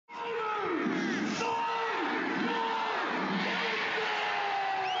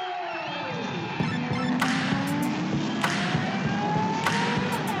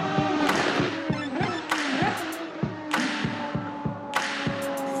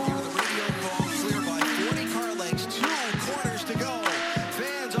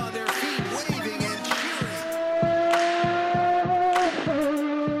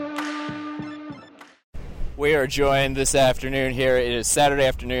we are joined this afternoon here. It is Saturday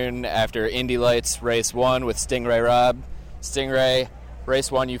afternoon after Indy Lights Race 1 with Stingray Robb. Stingray, Race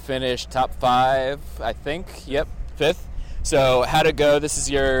 1 you finished top 5, I think. Yep, 5th. So how'd it go? This is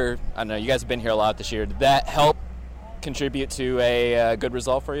your, I don't know, you guys have been here a lot this year. Did that help contribute to a good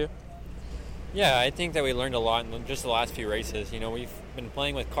result for you? Yeah, I think that we learned a lot in just the last few races. You know, we've been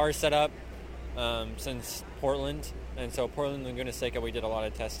playing with car setup since Portland. And so Portland, Laguna Seca, we did a lot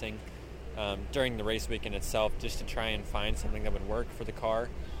of testing during the race weekend itself just to try and find something that would work for the car.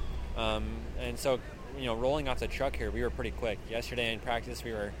 And so, you know, rolling off the truck here, we were pretty quick. Yesterday in practice,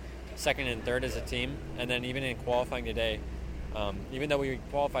 we were second and third as a team. And then even in qualifying today, even though we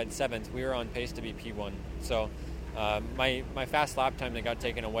qualified 7th, we were on pace to be P1. So my fast lap time that got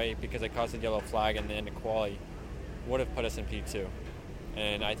taken away because I caused the yellow flag in the end of quali would have put us in P2.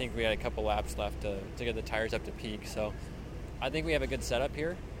 And I think we had a couple laps left to get the tires up to peak. So I think we have a good setup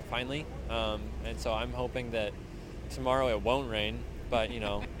here, finally. And so I'm hoping that tomorrow it won't rain. But, you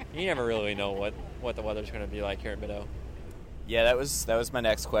know, you never really know what the weather's going to be like here at Mid-O. Yeah, that was my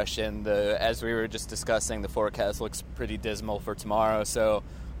next question. As we were just discussing, the forecast looks pretty dismal for tomorrow. So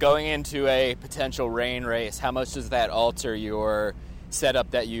going into a potential rain race, how much does that alter your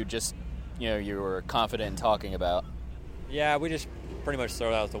setup that you were confident in talking about? Yeah, we just pretty much throw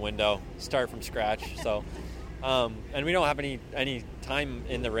it out the window, start from scratch. So, and we don't have any time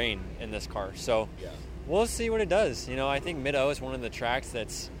in the rain in this car. So we'll see what it does. You know, I think Mid-O is one of the tracks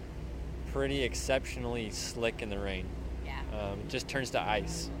that's pretty exceptionally slick in the rain. Yeah. It just turns to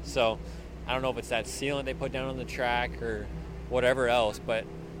ice. So I don't know if it's that sealant they put down on the track or whatever else, but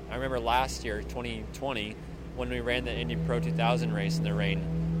I remember last year, 2020, when we ran the Indy Pro 2000 race in the rain,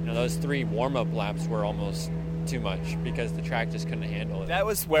 you know, those 3 warm-up laps were almost too much because the track just couldn't handle it. That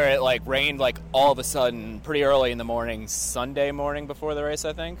was where it rained all of a sudden pretty early in the morning, Sunday morning before the race,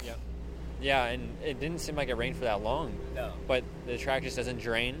 I think. Yep. Yeah, and it didn't seem like it rained for that long. No. But the track just doesn't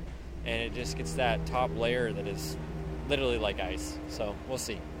drain, and it just gets that top layer that is literally like ice. So we'll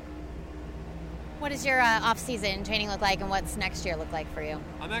see. What does your off-season training look like, and what's next year look like for you?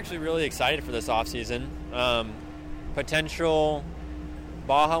 I'm actually really excited for this off-season. Potential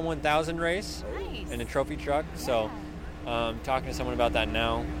Baja 1000 race in a trophy truck. Yeah. So talking to someone about that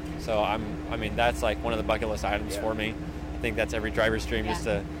now. So that's like one of the bucket list items for me. I think that's every driver's dream, just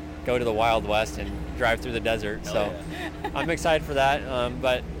to go to the Wild West and drive through the desert. I'm excited for that.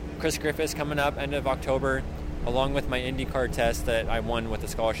 But Chris Griffith's coming up end of October, along with my IndyCar test that I won with the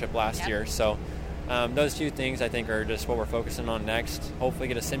scholarship last year. So those 2 things I think are just what we're focusing on next. Hopefully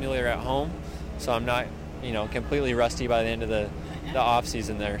get a simulator at home so I'm not, completely rusty by the end of the off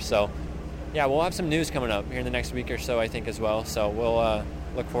season there. So yeah, we'll have some news coming up here in the next week or so, I think, as well. So we'll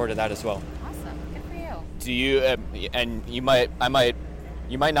look forward to that as well. Awesome. Good for you. Do you, and you might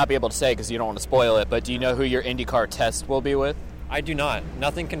not be able to say because you don't want to spoil it, but do you know who your IndyCar test will be with? I do not.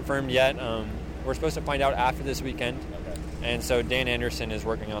 Nothing confirmed yet. We're supposed to find out after this weekend. Okay. And so Dan Anderson is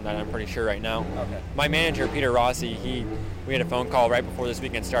working on that, I'm pretty sure, right now. Okay. My manager, Peter Rossi, we had a phone call right before this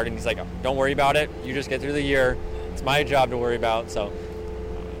weekend started, and he's like, don't worry about it. You just get through the year. It's my job to worry about. So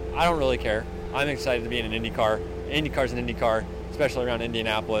I don't really care. I'm excited to be in an IndyCar. IndyCar's an IndyCar, especially around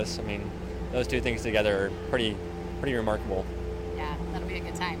Indianapolis. I mean, those 2 things together are pretty remarkable. Yeah, that'll be a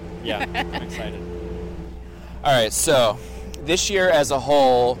good time. Yeah, I'm excited. All right, so this year as a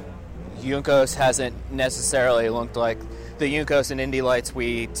whole, Juncos hasn't necessarily looked like the Juncos and Indy Lights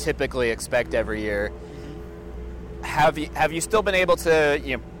we typically expect every year. Have you still been able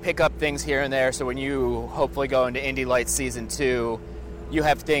to pick up things here and there? So when you hopefully go into Indy Lights season 2, you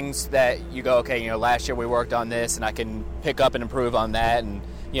have things that you go, okay, last year we worked on this, and I can pick up and improve on that, and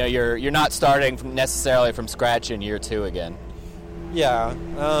you're not starting necessarily from scratch in year 2 again. Yeah,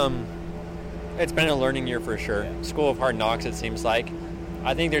 it's been a learning year for sure. Yeah. School of Hard Knocks, it seems like.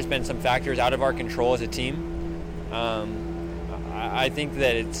 I think there's been some factors out of our control as a team. I think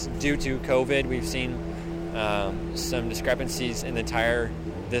that it's due to COVID. We've seen some discrepancies in the tire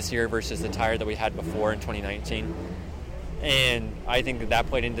this year versus the tire that we had before in 2019. And I think that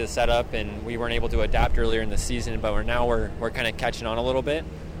played into the setup, and we weren't able to adapt earlier in the season, but we're kind of catching on a little bit.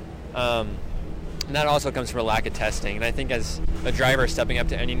 And that also comes from a lack of testing. And I think as a driver stepping up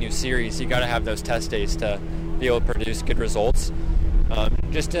to any new series, you got to have those test days to be able to produce good results.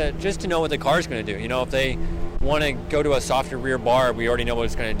 Just to know what the car is going to do. If they want to go to a softer rear bar, we already know what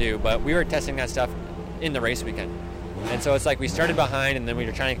it's going to do. But we were testing that stuff in the race weekend. And so it's like we started behind, and then we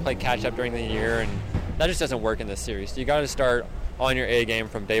were trying to play catch up during the year, and that just doesn't work in this series. You got to start on your A game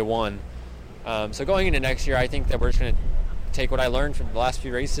from day one. So going into next year, I think that we're just going to take what I learned from the last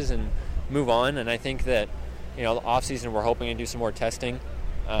few races and move on. And I think that, the off season we're hoping to do some more testing.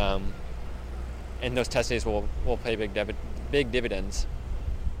 and those test days will pay big dividends.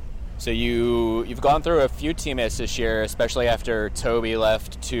 So you've gone through a few teammates this year, especially after Toby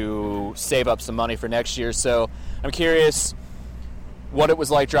left to save up some money for next year. So I'm curious what it was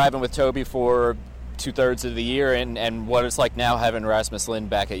like driving with Toby for 2/3 of the year, and what it's like now having Rasmus Lind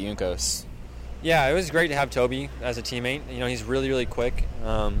back at Juncos. Yeah, it was great to have Toby as a teammate. He's really, really quick.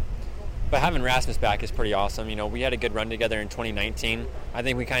 But having Rasmus back is pretty awesome. We had a good run together in 2019. I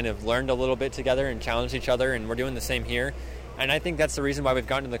think we kind of learned a little bit together and challenged each other, and we're doing the same here. And I think that's the reason why we've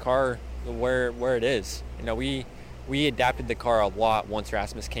gotten the car where it is. We adapted the car a lot once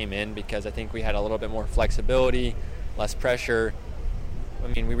Rasmus came in, because I think we had a little bit more flexibility, less pressure.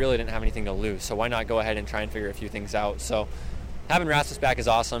 We really didn't have anything to lose, so why not go ahead and try and figure a few things out? So having Rasmus back is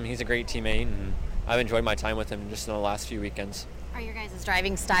awesome. He's a great teammate, and I've enjoyed my time with him just in the last few weekends. Are your guys'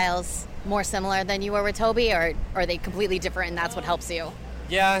 driving styles more similar than you were with Toby, or are they completely different and that's what helps you?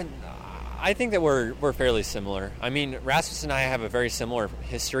 Yeah, I think that we're fairly similar. Rasmus and I have a very similar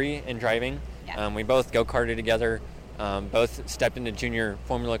history in driving. Yeah. We both go-karted together, both stepped into junior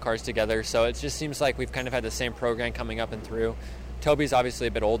Formula cars together, so it just seems like we've kind of had the same program coming up and through. Toby's obviously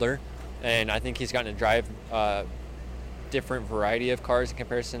a bit older, and I think he's gotten to drive a different variety of cars in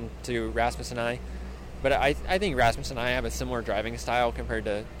comparison to Rasmus and I. But I think Rasmus and I have a similar driving style compared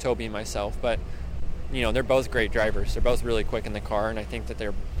to Toby and myself, but they're both great drivers. They're both really quick in the car, and I think that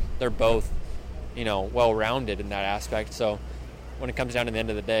they're both, well-rounded in that aspect. So when it comes down to the end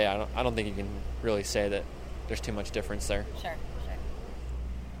of the day, I don't think you can really say that there's too much difference there. Sure.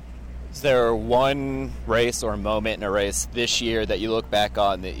 Is there one race or moment in a race this year that you look back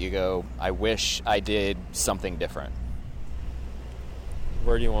on that you go, I wish I did something different?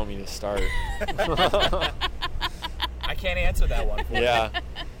 Where do you want me to start? I can't answer that one for you.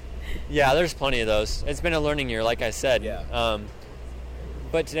 Yeah, there's plenty of those. It's been a learning year, like I said. Yeah.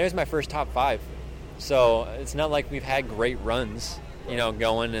 But today was my first top 5. So it's not like we've had great runs,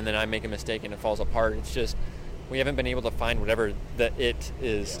 going, and then I make a mistake and it falls apart. It's just we haven't been able to find whatever the it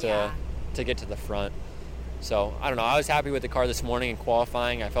is to get to the front. So I don't know. I was happy with the car this morning in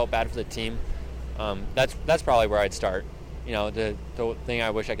qualifying. I felt bad for the team. That's probably where I'd start. The thing I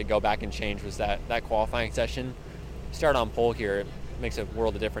wish I could go back and change was that qualifying session. Start on pole here, it makes a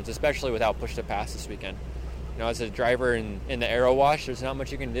world of difference, especially without push to pass this weekend. As a driver in the aero wash, there's not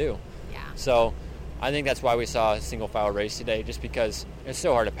much you can do. Yeah. So I think that's why we saw a single file race today, just because it's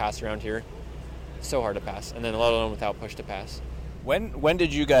so hard to pass around here. It's so hard to pass, and then let alone without push to pass. When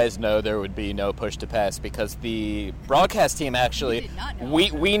did you guys know there would be no push to pass? Because the broadcast team actually,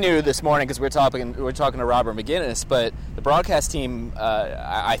 we knew this morning because we're talking to Robert McGinnis, but the broadcast team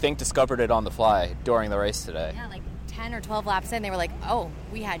I think discovered it on the fly during the race today. Yeah, like 10 or 12 laps in, they were like, "Oh,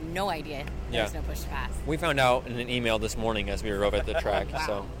 we had no idea there was no push to pass." We found out in an email this morning as we were over at the track. Wow.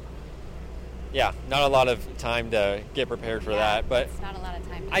 So yeah, not a lot of time to get prepared for that, but it's not a lot of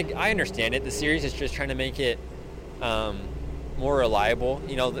time. I understand it. The series is just trying to make it more reliable.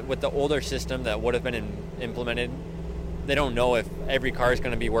 With the older system that would have been implemented, they don't know if every car is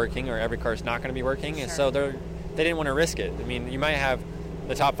going to be working or every car is not going to be working, Sure. and so they didn't want to risk it. You might have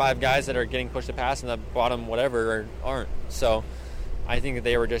the top 5 guys that are getting pushed to pass and the bottom whatever aren't. So I think that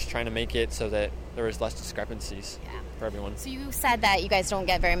they were just trying to make it so that there was less discrepancies for everyone. So you said that you guys don't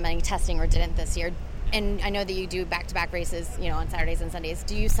get very many testing, or didn't this year, and I know that you do back-to-back races, on Saturdays and Sundays.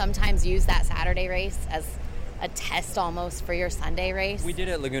 Do you sometimes use that Saturday race as a test almost for your Sunday race? We did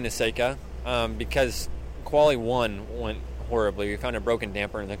at Laguna Seca because Quali 1 went horribly. We found a broken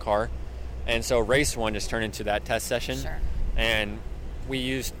damper in the car, and so race 1 just turned into that test session. Sure. And we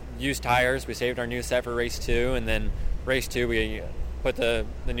used tires. We saved our new set for race 2, and then race 2 we put the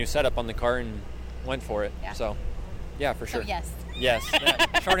new setup on the car and went for it. Yeah. So yeah, for sure. So yes. Yes.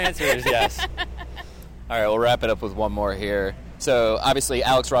 Short answer is yes. All right, we'll wrap it up with one more here. So obviously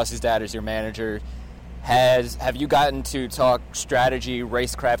Alex Rossi's dad is your manager. Have you gotten to talk strategy,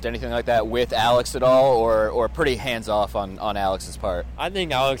 racecraft, anything like that with Alex at all, or pretty hands-off on Alex's part? I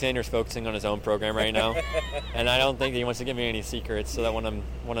think Alexander's focusing on his own program right now, and I don't think he wants to give me any secrets, so that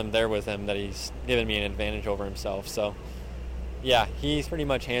when I'm there with him, that he's giving me an advantage over himself. So yeah, he's pretty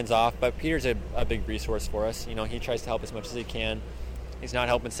much hands-off, but Peter's a big resource for us. He tries to help as much as he can. He's not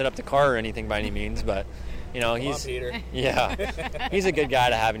helping set up the car or anything by any means, but he's Come on, Peter. Yeah, he's a good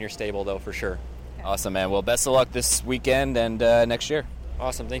guy to have in your stable, though, for sure. Awesome, man. Well, best of luck this weekend and next year.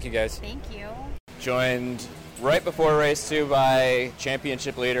 Awesome. Thank you, guys. Thank you. Joined right before race 2 by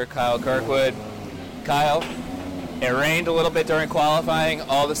championship leader Kyle Kirkwood. Kyle, it rained a little bit during qualifying.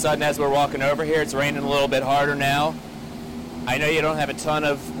 All of a sudden, as we're walking over here, it's raining a little bit harder now. I know you don't have a ton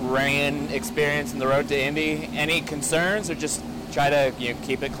of rain experience in the road to Indy. Any concerns, or just try to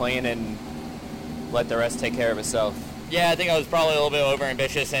keep it clean and let the rest take care of itself? Yeah, I think I was probably a little bit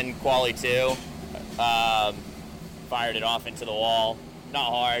over-ambitious in quali 2. Fired it off into the wall. Not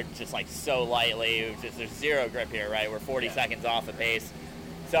hard, just like so lightly. It was just, there's zero grip here, right? We're 40 seconds off the pace.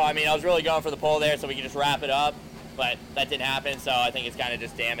 So, I mean, I was really going for the pole there so we could just wrap it up, but that didn't happen, so I think it's kind of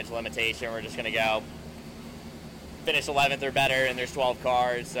just damage limitation. We're just going to go finish 11th or better, and there's 12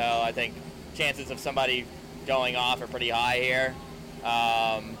 cars, so I think chances of somebody going off are pretty high here.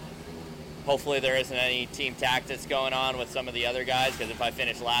 Hopefully there isn't any team tactics going on with some of the other guys, because if I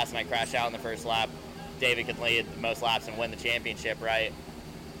finish last and I crash out in the first lap, David could lead the most laps and win the championship, right?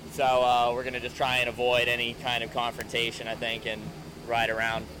 So we're going to just try and avoid any kind of confrontation, I think, and ride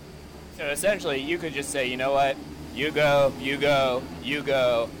around. So essentially, you could just say, you know what, you go,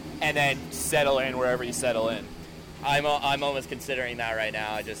 and then settle in wherever you settle in. I'm almost considering that right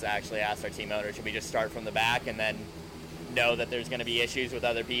now. I just actually asked our team owner, should we just start from the back and then know that there's going to be issues with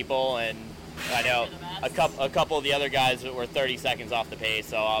other people? And I know a couple of the other guys were 30 seconds off the pace,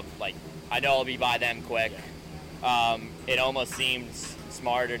 so I know I'll be by them quick. It almost seems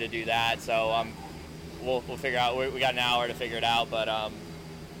smarter to do that, so we'll figure out. We got an hour to figure it out, but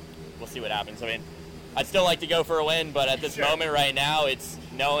we'll see what happens. I mean, I'd still like to go for a win, but at this moment right now, it's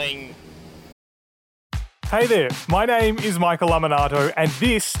knowing. Hey there, my name is Michael Laminato, and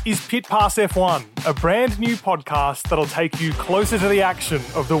this is Pit Pass F1, a brand new podcast that'll take you closer to the action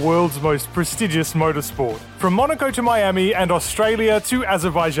of the world's most prestigious motorsport. From Monaco to Miami and Australia to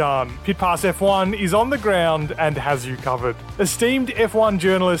Azerbaijan, Pit Pass F1 is on the ground and has you covered. Esteemed F1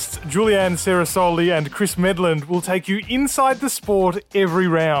 journalists Julianne Cerasoli and Chris Medland will take you inside the sport every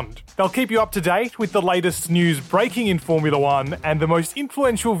round. They'll keep you up to date with the latest news breaking in Formula One and the most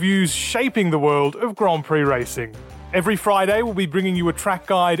influential views shaping the world of Grand Prix racing. Every Friday, we'll be bringing you a track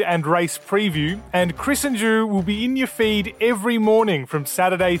guide and race preview, and Chris and Ju will be in your feed every morning from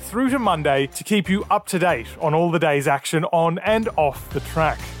Saturday through to Monday to keep you up to date on all the day's action on and off the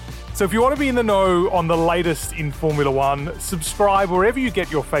track. So if you want to be in the know on the latest in Formula One, subscribe wherever you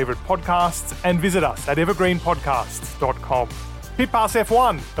get your favourite podcasts and visit us at evergreenpodcasts.com. Pit Pass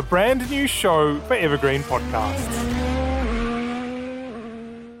F1, a brand new show for Evergreen Podcasts.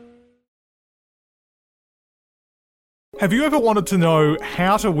 Have you ever wanted to know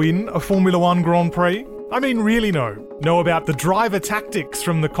how to win a Formula One Grand Prix? I mean, really know. Know about the driver tactics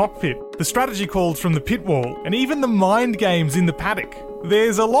from the cockpit, the strategy calls from the pit wall, and even the mind games in the paddock.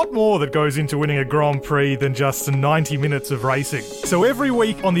 There's a lot more that goes into winning a Grand Prix than just 90 minutes of racing. So every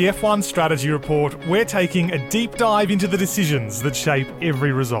week on the F1 Strategy Report, we're taking a deep dive into the decisions that shape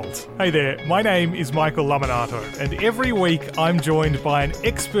every result. Hey there, my name is Michael Laminato, and every week I'm joined by an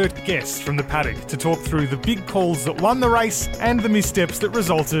expert guest from the paddock to talk through the big calls that won the race and the missteps that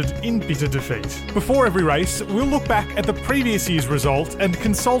resulted in bitter defeat. Before every race, we'll look back at the previous year's result and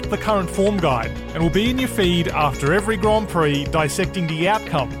consult the current form guide, and we'll be in your feed after every Grand Prix dissecting the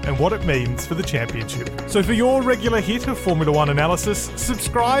outcome and what it means for the championship. So for your regular hit of Formula One analysis,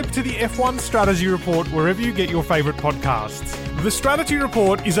 subscribe to the F1 Strategy Report wherever you get your favourite podcasts. The Strategy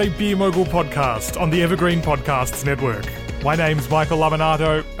Report is a Beer Mogul podcast on the Evergreen Podcasts Network. My name's Michael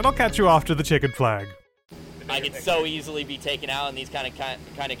Laminato, and I'll catch you after the checkered flag. I could so easily be taken out in these kind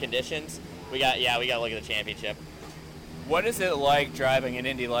of conditions. We got to look at the championship. What is it like driving an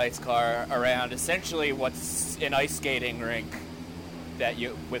Indy Lights car around essentially what's an ice skating rink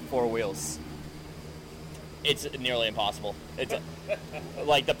with four wheels? It's nearly impossible. It's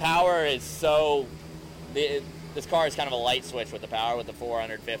like the power is so. This car is kind of a light switch with the power, with the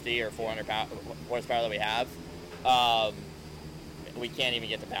 450 or 400 horsepower that we have. We can't even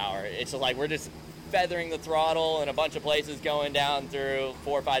get the power. It's just like we're just feathering the throttle in a bunch of places, going down through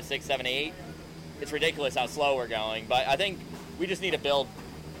 4, 5, 6, 7, 8. It's ridiculous how slow we're going. But I think we just need to build.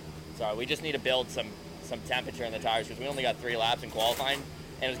 We just need to build some temperature in the tires, because we only got 3 laps in qualifying,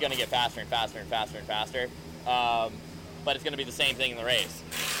 and it's going to get faster and faster and faster and faster. But it's going to be the same thing in the race.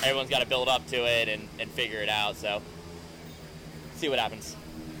 Everyone's got to build up to it and figure it out. So see what happens.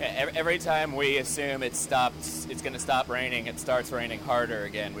 Every time we assume it's going to stop raining, it starts raining harder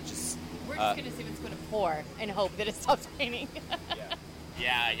again, which is... We're just going to assume it's going to pour and hope that it stops raining.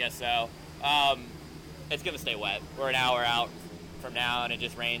 Yeah, I guess so. It's going to stay wet. We're an hour out from now, and it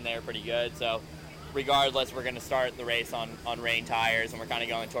just rained there pretty good. So regardless, we're going to start the race on rain tires, and we're kind of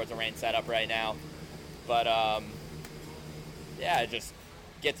going towards a rain setup right now. But, just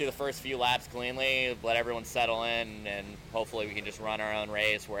get through the first few laps cleanly, let everyone settle in, and hopefully we can just run our own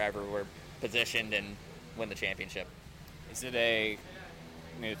race wherever we're positioned and win the championship. Is it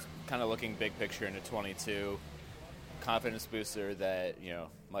it's kind of looking big picture into 22, confidence booster that,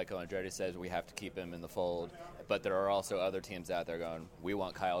 Michael Andretti says we have to keep him in the fold. But there are also other teams out there going, we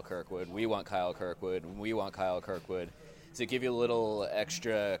want Kyle Kirkwood, we want Kyle Kirkwood, we want Kyle Kirkwood. Does it give you a little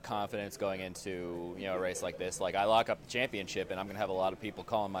extra confidence going into, a race like this? Like, I lock up the championship, and I'm going to have a lot of people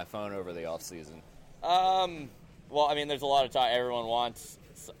calling my phone over the off season. Well, I mean, there's a lot of time. Everyone wants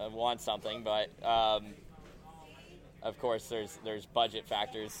something, but of course, there's budget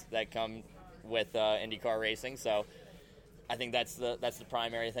factors that come with IndyCar racing. So I think that's the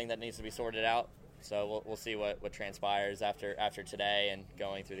primary thing that needs to be sorted out. So we'll see what transpires after today and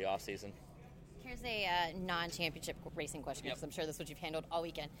going through the off season. Here's a non-championship racing question, because I'm sure that's what you've handled all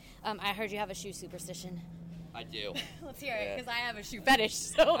weekend. I heard you have a shoe superstition. I do. Let's hear it, because I have a shoe fetish.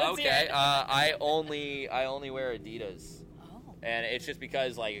 So let's hear it. I only wear Adidas, and it's just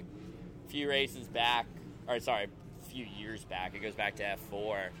because a few years back, it goes back to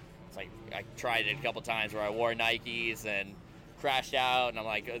F4. It's like I tried it a couple times where I wore Nikes and crashed out, and I'm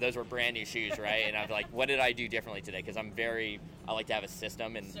like, those were brand new shoes, right? And I'm like, what did I do differently today? Because I like to have a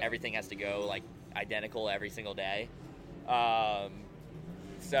system, and everything has to go identical every single day. So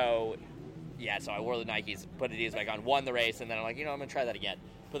I wore the Nikes, put Adidas back on, won the race, and then I'm like, I'm going to try that again.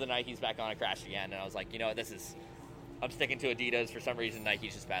 Put the Nikes back on, and crashed again, and I was like, I'm sticking to Adidas. For some reason,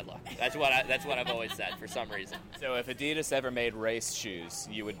 Nike's just bad luck. That's what I've always said, for some reason. So if Adidas ever made race shoes,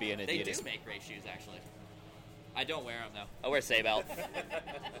 you would be an Adidas. They do make race shoes, actually. I don't wear them, though. I wear Saybelt.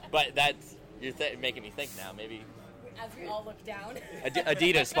 But you're making me think now, maybe. As we all look down.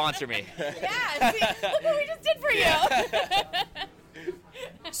 Adidas, sponsor me. Yeah, see, look what we just did for you.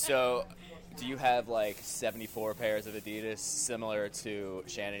 So, do you have 74 pairs of Adidas, similar to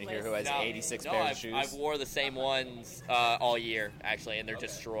Shannon here, who has 86 pairs of shoes? I've wore the same ones all year, actually, and they're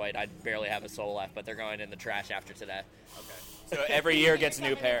destroyed. I barely have a sole left, but they're going in the trash after today. Okay. So every year gets a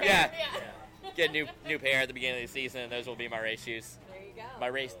new pair. Yeah. Get a new pair at the beginning of the season, and those will be my race shoes. There you go. My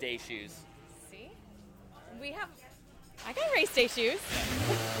race day shoes. See? I got race day shoes.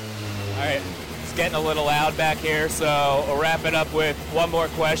 All right. It's getting a little loud back here, so we'll wrap it up with one more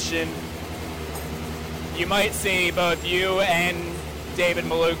question. You might see both you and David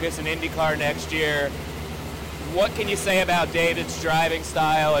Malukas in IndyCar next year. What can you say about David's driving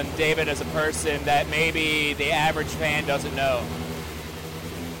style and David as a person that maybe the average fan doesn't know?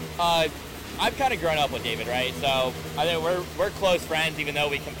 I've kind of grown up with David, right? So I think we're close friends, even though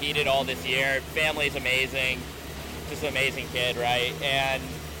we competed all this year. Family's amazing, just an amazing kid, right? And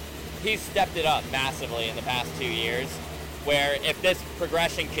he's stepped it up massively in the past 2 years, where if this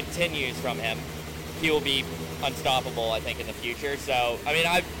progression continues from him, he will be unstoppable, I think, in the future. So, I mean,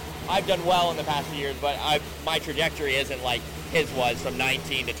 I've done well in the past few years, but my trajectory isn't like his was from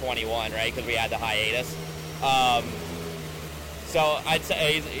 19 to 21, right? Because we had the hiatus. So I'd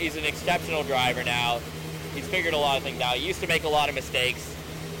say he's an exceptional driver now. He's figured a lot of things out. He used to make a lot of mistakes.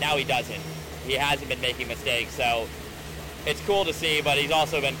 Now he doesn't. He hasn't been making mistakes. So it's cool to see, but he's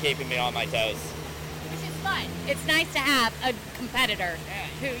also been keeping me on my toes. Which is fun. It's nice to have a competitor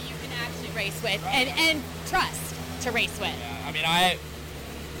who you can actually race with and trust to race with. Yeah, I mean,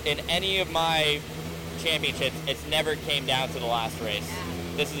 in any of my championships, it's never came down to the last race. Yeah.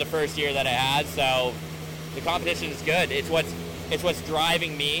 This is the first year that it has, so the competition is good. It's what's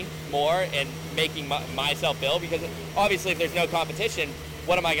driving me more and making myself build, because obviously if there's no competition,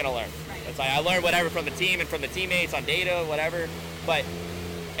 what am I going to learn? Right. It's like I learn whatever from the team and from the teammates on data, whatever, but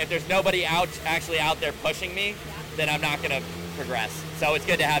if there's nobody actually out there pushing me, then I'm not going to progress. So it's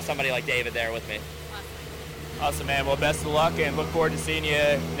good to have somebody like David there with me. Awesome, man. Well, best of luck, and look forward to seeing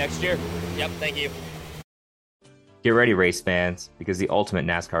you next year. Yep, thank you. Get ready, race fans, because the ultimate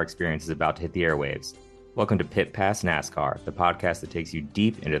NASCAR experience is about to hit the airwaves. Welcome to Pit Pass NASCAR, the podcast that takes you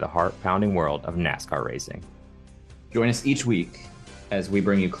deep into the heart-pounding world of NASCAR racing. Join us each week as we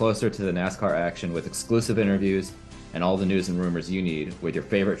bring you closer to the NASCAR action with exclusive interviews and all the news and rumors you need with your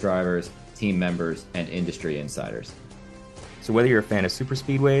favorite drivers, team members, and industry insiders. So whether you're a fan of super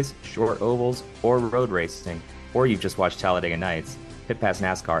speedways, short ovals, or road racing, or you've just watched Talladega Nights, Pit Pass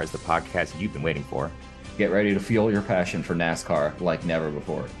NASCAR is the podcast you've been waiting for. Get ready to fuel your passion for NASCAR like never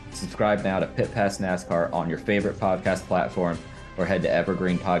before. Subscribe now to Pit Pass NASCAR on your favorite podcast platform, or head to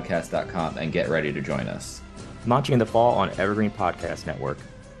evergreenpodcast.com and get ready to join us. Launching in the fall on Evergreen Podcast Network.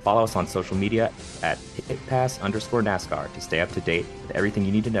 Follow us on social media at PitPass_NASCAR to stay up to date with everything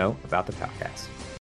you need to know about the podcast.